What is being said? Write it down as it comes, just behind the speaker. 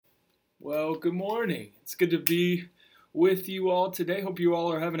Well, good morning. It's good to be with you all today. Hope you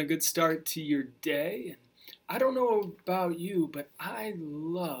all are having a good start to your day. And I don't know about you, but I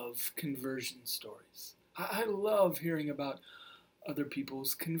love conversion stories. I love hearing about other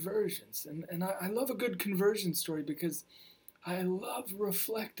people's conversions. And I love a good conversion story because I love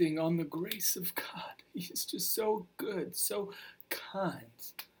reflecting on the grace of God. He's just so good, so kind.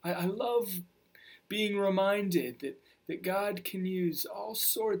 I love being reminded that God can use all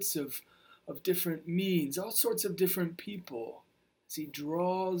sorts of different means, all sorts of different people as he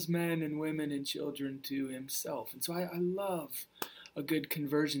draws men and women and children to himself. And so I love a good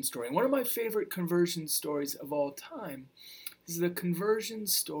conversion story. And one of my favorite conversion stories of all time is the conversion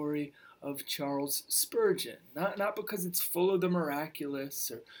story of Charles Spurgeon. Not because it's full of the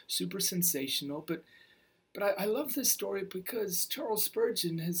miraculous or super sensational, but I love this story because Charles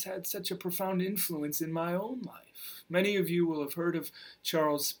Spurgeon has had such a profound influence in my own life. Many of you will have heard of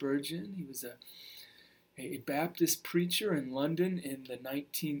Charles Spurgeon. He was a Baptist preacher in London in the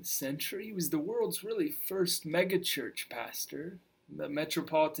 19th century. He was the world's really first megachurch pastor, the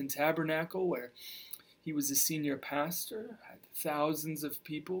Metropolitan Tabernacle, where he was a senior pastor, had thousands of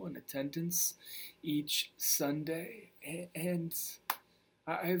people in attendance each Sunday. And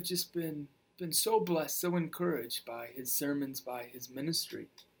I have just been so blessed, so encouraged by his sermons, by his ministry,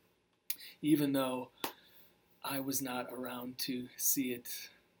 even though I was not around to see it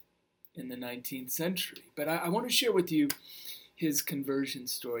in the 19th century. But I want to share with you his conversion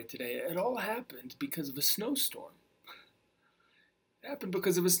story today. It all happened because of a snowstorm. It happened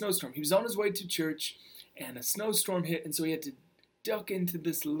because of a snowstorm. He was on his way to church, and a snowstorm hit, and so he had to duck into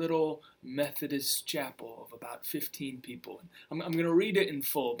this little Methodist chapel of about 15 people. I'm going to read it in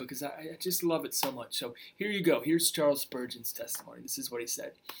full because I just love it so much. So here you go. Here's Charles Spurgeon's testimony. This is what he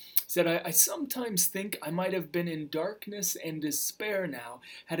said. He said, I sometimes think I might have been in darkness and despair now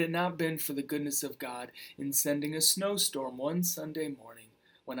had it not been for the goodness of God in sending a snowstorm one Sunday morning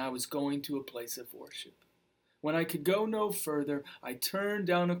when I was going to a place of worship. When I could go no further, I turned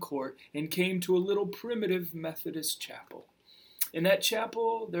down a court and came to a little primitive Methodist chapel. In that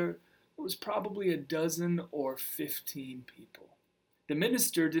chapel, there was probably a dozen or 15 people. The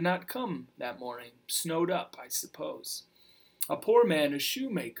minister did not come that morning, snowed up, I suppose. A poor man, a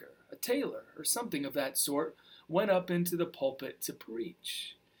shoemaker, a tailor, or something of that sort, went up into the pulpit to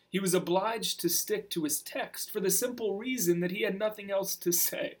preach. He was obliged to stick to his text for the simple reason that he had nothing else to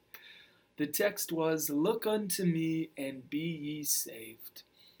say. The text was, "Look unto me and be ye saved,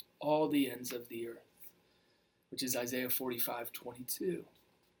 all the ends of the earth," which is Isaiah 45:22.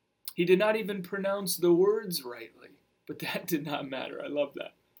 He did not even pronounce the words rightly, but that did not matter. I love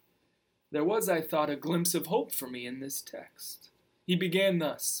that. There was, I thought, a glimpse of hope for me in this text. He began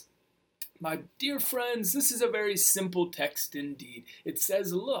thus, "My dear friends, this is a very simple text indeed. It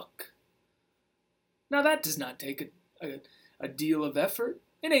says, 'Look.' Now that does not take a deal of effort.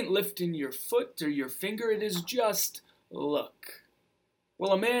 It ain't lifting your foot or your finger. It is just, look.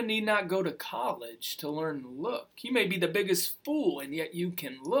 Well, a man need not go to college to learn look. You may be the biggest fool, and yet you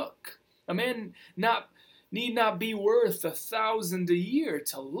can look. A man need not be worth 1,000 a year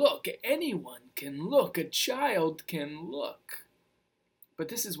to look. Anyone can look. A child can look." But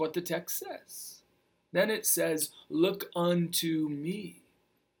this is what the text says. Then it says, "Look unto me."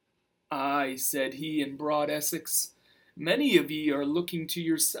 "Aye," said he in broad Essex, "many of ye are looking to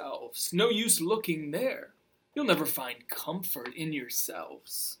yourselves. No use looking there. You'll never find comfort in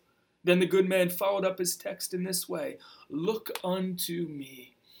yourselves." Then the good man followed up his text in this way, "Look unto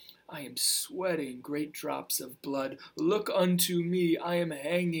me. I am sweating great drops of blood. Look unto me. I am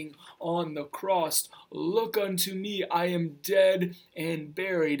hanging on the cross. Look unto me. I am dead and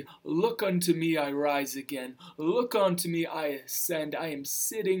buried. Look unto me. I rise again. Look unto me. I ascend. I am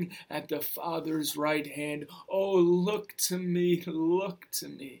sitting at the Father's right hand. Oh, look to me. Look to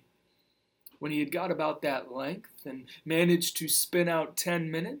me." When he had got about that length and managed to spin out 10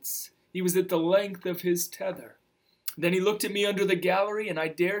 minutes, he was at the length of his tether. Then he looked at me under the gallery, and I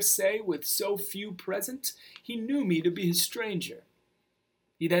dare say, with so few present, he knew me to be his stranger.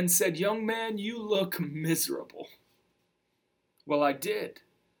 He then said, "Young man, you look miserable." Well, I did,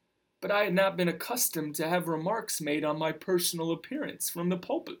 but I had not been accustomed to have remarks made on my personal appearance from the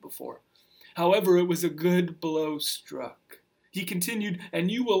pulpit before. However, it was a good blow struck. He continued, "And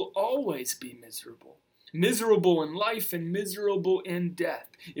you will always be miserable. Miserable in life and miserable in death,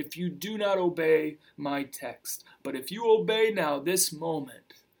 if you do not obey my text. But if you obey now, this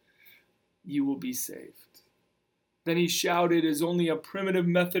moment, you will be saved." Then he shouted, as only a primitive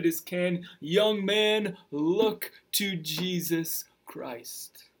Methodist can, "Young man, look to Jesus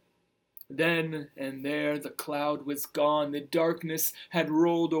Christ." Then and there the cloud was gone, the darkness had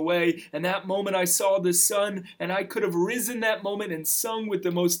rolled away, and that moment I saw the sun, and I could have risen that moment and sung with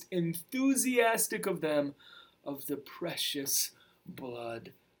the most enthusiastic of them of the precious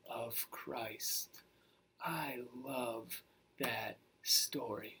blood of Christ. I love that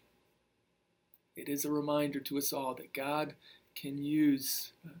story. It is a reminder to us all that God can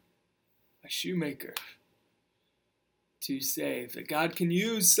use a shoemaker to save, that God can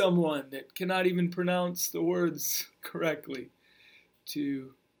use someone that cannot even pronounce the words correctly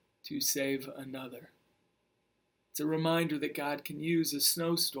to save another. It's a reminder that God can use a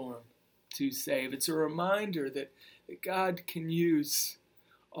snowstorm to save. It's a reminder that God can use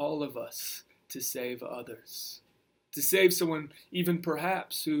all of us to save others, to save someone even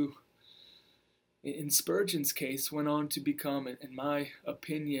perhaps who, in Spurgeon's case, went on to become, in my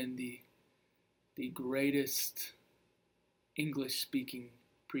opinion, the greatest English-speaking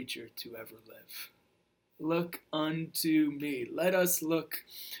preacher to ever live. Look unto me. Let us look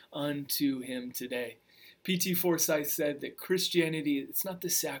unto him today. P.T. Forsyth said that Christianity, it's not the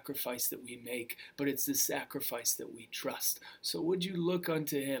sacrifice that we make, but it's the sacrifice that we trust. So would you look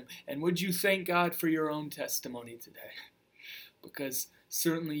unto him, and would you thank God for your own testimony today? Because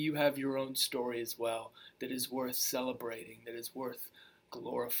certainly you have your own story as well that is worth celebrating, that is worth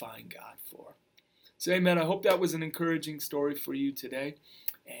glorifying God for. So amen. I hope that was an encouraging story for you today,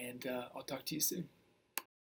 and I'll talk to you soon.